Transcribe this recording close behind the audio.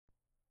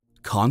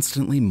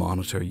Constantly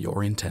monitor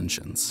your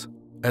intentions,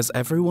 as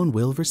everyone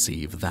will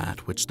receive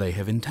that which they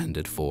have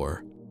intended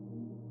for.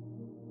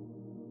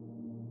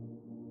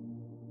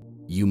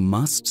 You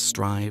must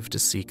strive to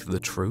seek the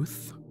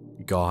truth,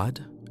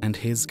 God, and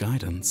His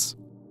guidance.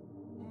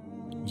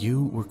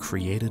 You were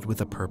created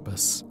with a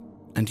purpose,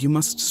 and you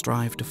must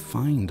strive to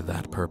find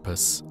that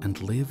purpose and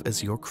live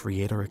as your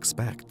Creator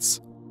expects.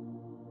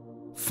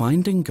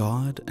 Finding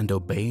God and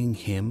obeying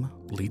Him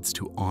leads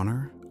to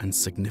honor and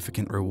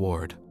significant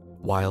reward,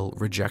 while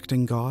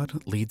rejecting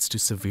God leads to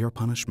severe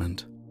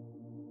punishment.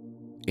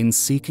 In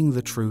seeking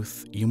the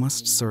truth, you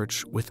must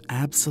search with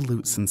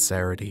absolute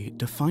sincerity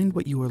to find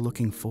what you are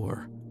looking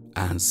for,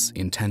 as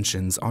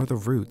intentions are the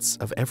roots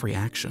of every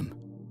action.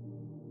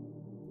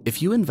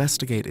 If you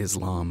investigate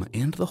Islam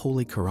and the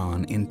Holy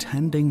Quran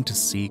intending to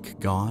seek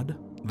God,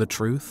 the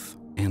truth,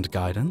 and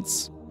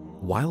guidance,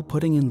 while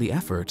putting in the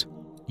effort,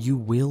 you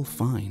will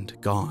find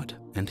God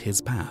and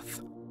His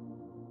path.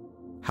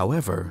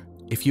 However,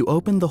 if you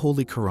open the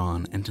Holy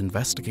Quran and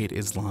investigate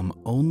Islam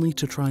only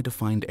to try to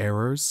find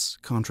errors,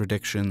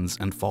 contradictions,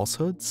 and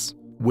falsehoods,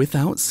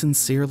 without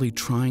sincerely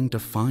trying to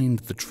find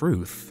the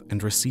truth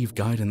and receive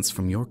guidance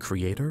from your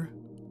Creator,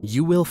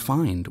 you will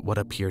find what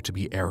appear to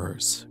be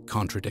errors,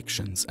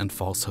 contradictions, and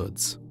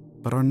falsehoods,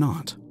 but are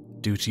not,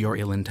 due to your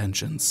ill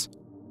intentions.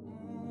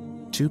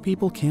 Two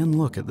people can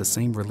look at the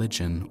same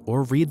religion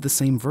or read the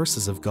same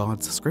verses of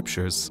God's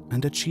scriptures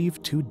and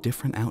achieve two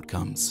different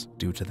outcomes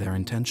due to their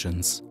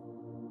intentions.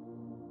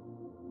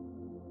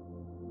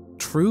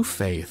 True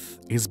faith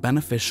is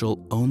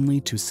beneficial only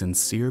to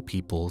sincere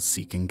people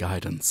seeking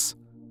guidance,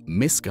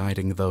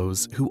 misguiding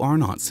those who are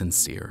not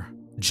sincere,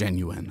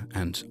 genuine,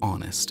 and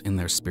honest in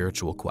their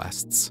spiritual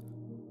quests.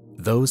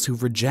 Those who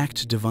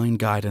reject divine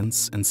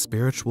guidance and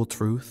spiritual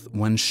truth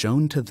when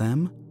shown to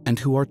them, and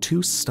who are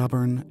too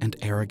stubborn and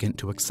arrogant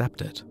to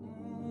accept it.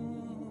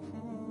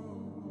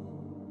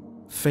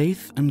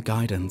 Faith and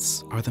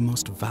guidance are the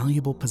most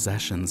valuable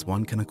possessions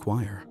one can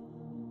acquire.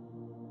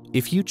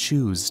 If you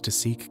choose to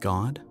seek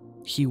God,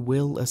 He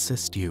will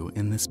assist you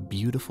in this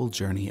beautiful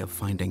journey of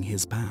finding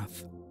His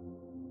path.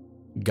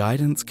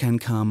 Guidance can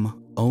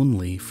come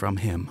only from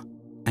Him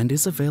and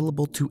is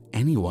available to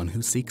anyone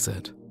who seeks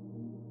it.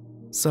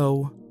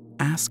 So,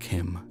 ask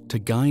Him to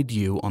guide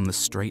you on the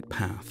straight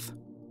path,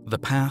 the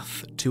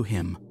path to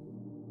Him.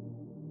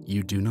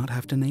 You do not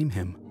have to name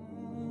Him.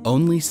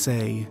 Only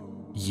say,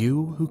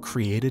 "You who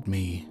created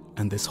me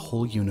and this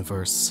whole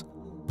universe,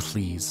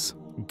 please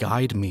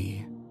guide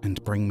me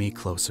and bring me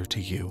closer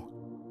to you."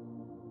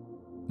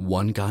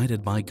 One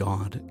guided by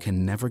God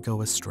can never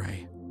go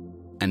astray,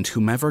 and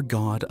whomever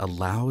God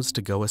allows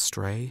to go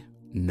astray,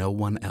 no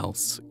one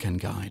else can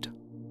guide.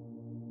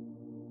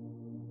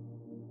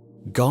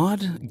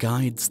 God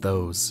guides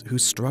those who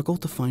struggle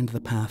to find the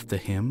path to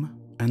Him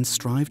and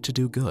strive to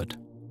do good.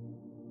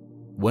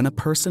 When a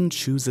person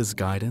chooses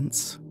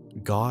guidance,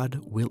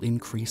 God will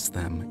increase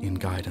them in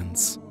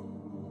guidance.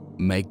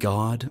 May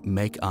God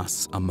make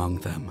us among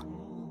them.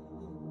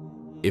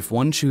 If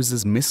one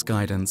chooses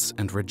misguidance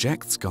and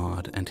rejects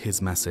God and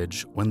His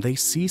message when they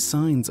see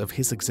signs of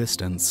His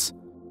existence,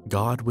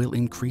 God will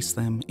increase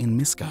them in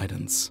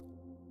misguidance.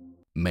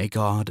 May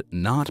God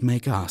not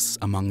make us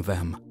among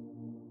them.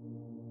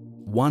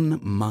 One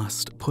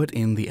must put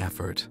in the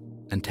effort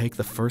and take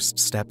the first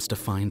steps to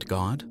find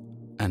God,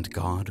 and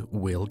God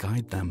will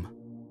guide them.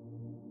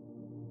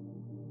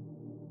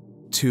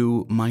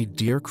 To my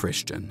dear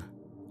Christian,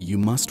 you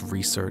must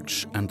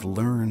research and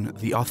learn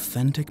the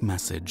authentic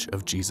message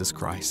of Jesus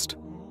Christ.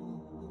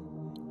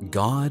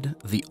 God,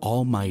 the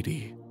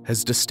Almighty,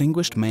 has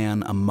distinguished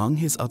man among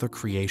His other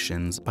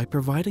creations by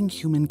providing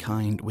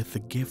humankind with the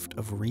gift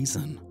of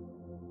reason.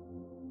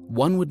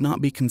 One would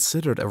not be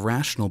considered a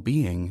rational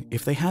being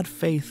if they had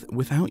faith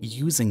without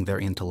using their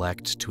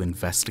intellect to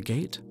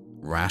investigate,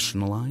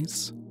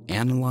 rationalize,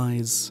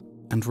 analyze,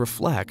 and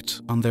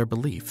reflect on their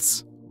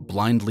beliefs,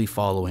 blindly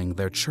following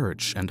their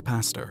church and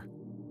pastor.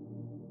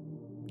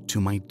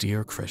 To my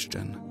dear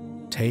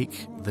Christian,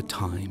 take the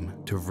time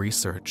to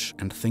research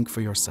and think for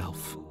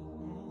yourself.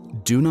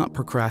 Do not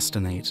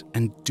procrastinate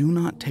and do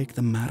not take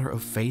the matter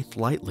of faith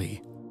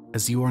lightly,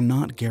 as you are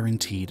not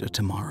guaranteed a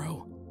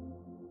tomorrow.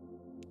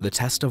 The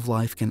test of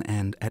life can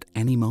end at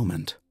any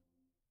moment.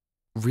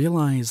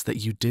 Realize that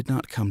you did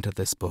not come to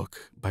this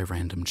book by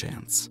random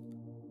chance.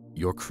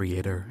 Your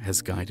Creator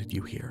has guided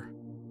you here.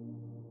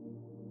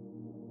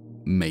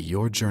 May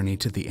your journey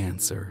to the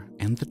answer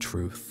and the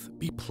truth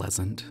be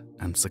pleasant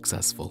and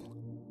successful.